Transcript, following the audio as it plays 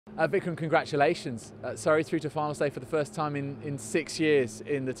Vikram, congratulations. Surrey through to final day for the first time in 6 years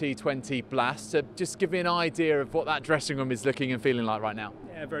in the T20 Blast. Just give me an idea of what that dressing room is looking and feeling like right now.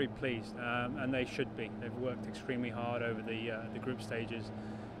 Yeah, very pleased, and they should be. They've worked extremely hard over the group stages,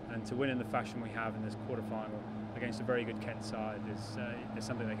 and to win in the fashion we have in this quarter-final against a very good Kent side is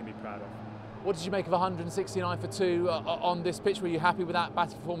something they can be proud of. What did you make of 169 for 2 on this pitch? Were you happy with that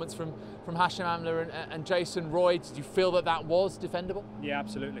batting performance from Hashim Amla and Jason Roy? Did you feel that was defendable? Yeah,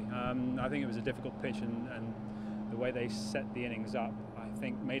 absolutely. I think it was a difficult pitch, and the way they set the innings up, I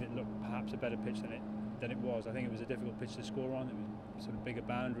think, made it look perhaps a better pitch than it was. I think it was a difficult pitch to score on. It was sort of bigger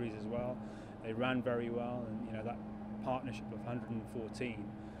boundaries as well. They ran very well, and that partnership of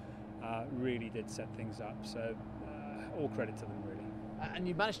 114 really did set things up. So all credit to them, really. And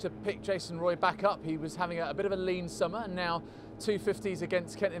you managed to pick Jason Roy back up. He was having a bit of a lean summer, and now 250s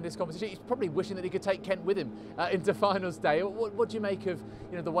against Kent in this competition. He's probably wishing that he could take Kent with him into finals day. What do you make of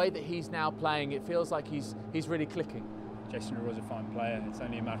the way that he's now playing? It feels like he's really clicking. Jason Roy's a fine player. It's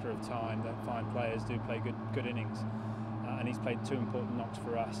only a matter of time that fine players do play good innings, and he's played 2 important knocks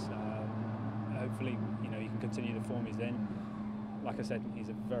for us. Hopefully, he can continue the form he's in. Like I said, he's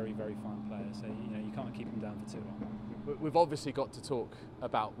a very, very fine player, so you can't keep him down for too long. We've obviously got to talk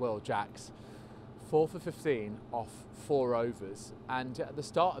about Will Jacks. 4 for 15 off 4 overs, and at the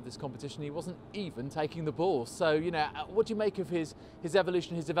start of this competition he wasn't even taking the ball. So what do you make of his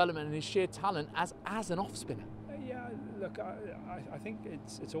evolution, his development, and his sheer talent as an off spinner? Yeah, look, I think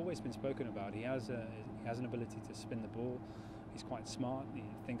it's always been spoken about. He has an ability to spin the ball. He's quite smart. He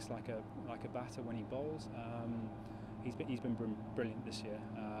thinks like a batter when he bowls. He's been brilliant this year.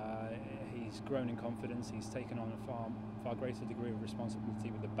 He's grown in confidence. He's taken on a far greater degree of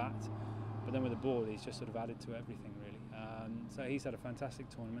responsibility with the bat, but then with the ball, he's just sort of added to everything, really. So he's had a fantastic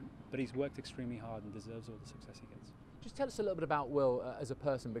tournament, but he's worked extremely hard and deserves all the success he gets. Just tell us a little bit about Will as a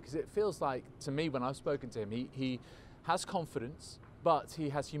person, because it feels like, to me, when I've spoken to him, he has confidence, but he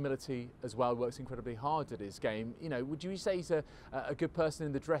has humility as well, works incredibly hard at his game. Would you say he's a good person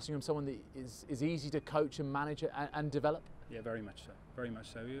in the dressing room, someone that is easy to coach and manage and develop? Yeah, very much so. Very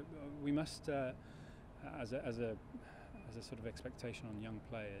much so. We must, as a sort of expectation on young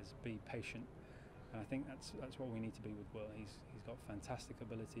players, be patient. And I think that's what we need to be with Will. He's got fantastic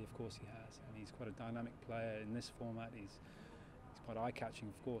ability, of course he has, and he's quite a dynamic player in this format. He's quite eye-catching,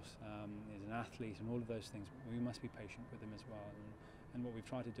 of course. He's an athlete and all of those things. We must be patient with him as well. And what we've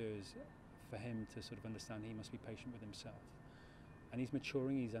tried to do is for him to sort of understand he must be patient with himself. And he's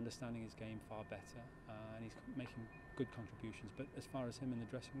maturing, he's understanding his game far better, and he's making good contributions. But as far as him in the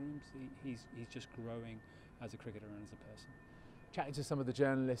dressing rooms, he's just growing as a cricketer and as a person. Chatting to some of the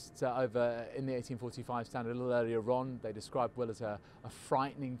journalists over in the 1845 stand a little earlier on, they described Will as a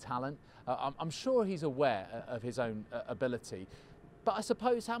frightening talent. I'm sure he's aware of his own ability, but I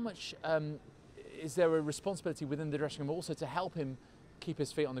suppose how much is there a responsibility within the dressing room also to help him keep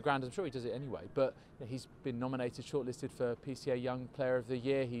his feet on the ground? I'm sure he does it anyway, but he's been nominated, shortlisted for PCA Young Player of the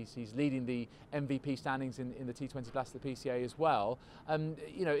Year. He's leading the MVP standings in the T20 Blast of the PCA as well.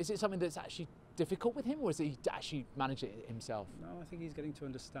 Is it something that's actually difficult with him, or is he actually manage it himself? No, I think he's getting to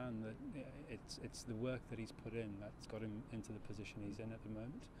understand that it's the work that he's put in that's got him into the position he's in at the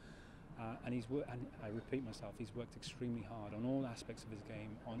moment. And I repeat myself, he's worked extremely hard on all aspects of his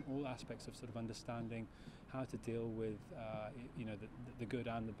game, on all aspects of sort of understanding how to deal with the good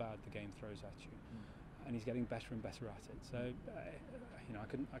and the bad the game throws at you. And he's getting better and better at it. So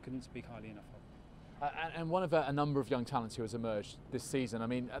I couldn't speak highly enough of him. And one of a number of young talents who has emerged this season. I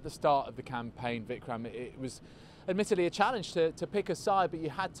mean, at the start of the campaign, Vikram, it was admittedly a challenge to pick a side, but you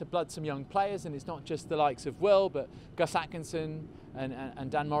had to blood some young players, and it's not just the likes of Will, but Gus Atkinson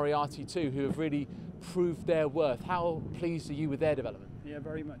and Dan Moriarty too, who have really proved their worth. How pleased are you with their development? Yeah,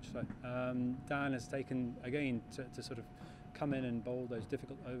 very much so. Dan has taken, again, to sort of come in and bowl those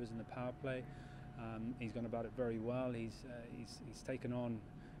difficult overs in the power play. He's gone about it very well. He's taken on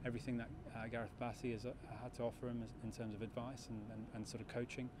everything that Gareth Batty has had to offer him in terms of advice and sort of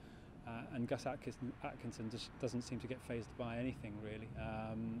coaching. And Gus Atkinson just doesn't seem to get fazed by anything, really.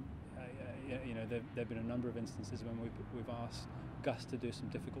 There have been a number of instances when we've asked Gus to do some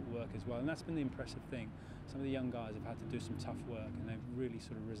difficult work as well, and that's been the impressive thing. Some of the young guys have had to do some tough work, and they've really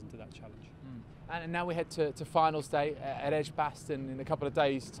sort of risen to that challenge. And now we head to finals day at Edgbaston in a couple of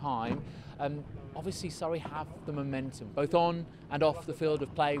days' time. Obviously Surrey have the momentum, both on and off the field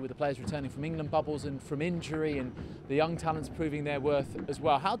of play, with the players returning from England bubbles and from injury, and the young talents proving their worth as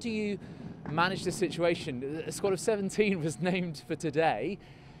well. How do you manage the situation? A squad of 17 was named for today.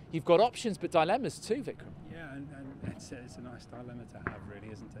 You've got options but dilemmas too, Vikram. Yeah, and it's a nice dilemma to have,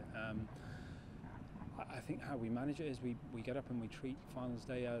 really, isn't it? I think how we manage it is we get up and we treat finals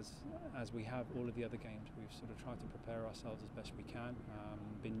day as we have all of the other games. We've sort of tried to prepare ourselves as best we can,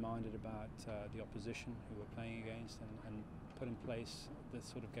 been minded about the opposition who we're playing against, and put in place the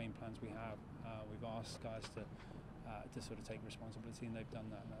sort of game plans we have. We've asked guys to sort of take responsibility, and they've done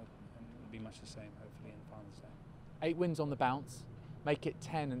that, and it'll be much the same hopefully in finals day. 8 wins on the bounce, make it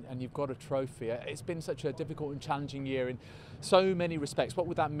 10 and you've got a trophy. It's been such a difficult and challenging year in so many respects. What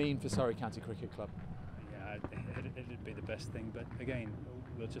would that mean for Surrey County Cricket Club? Yeah, it'd be the best thing, but again,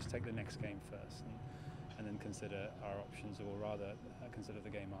 we'll just take the next game first and then consider our options, or rather consider the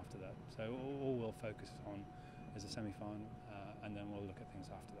game after that. So all we'll focus on is the semi-final, and then we'll look at things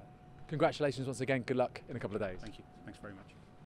after that. Congratulations once again, good luck in a couple of days. Thank you, thanks very much.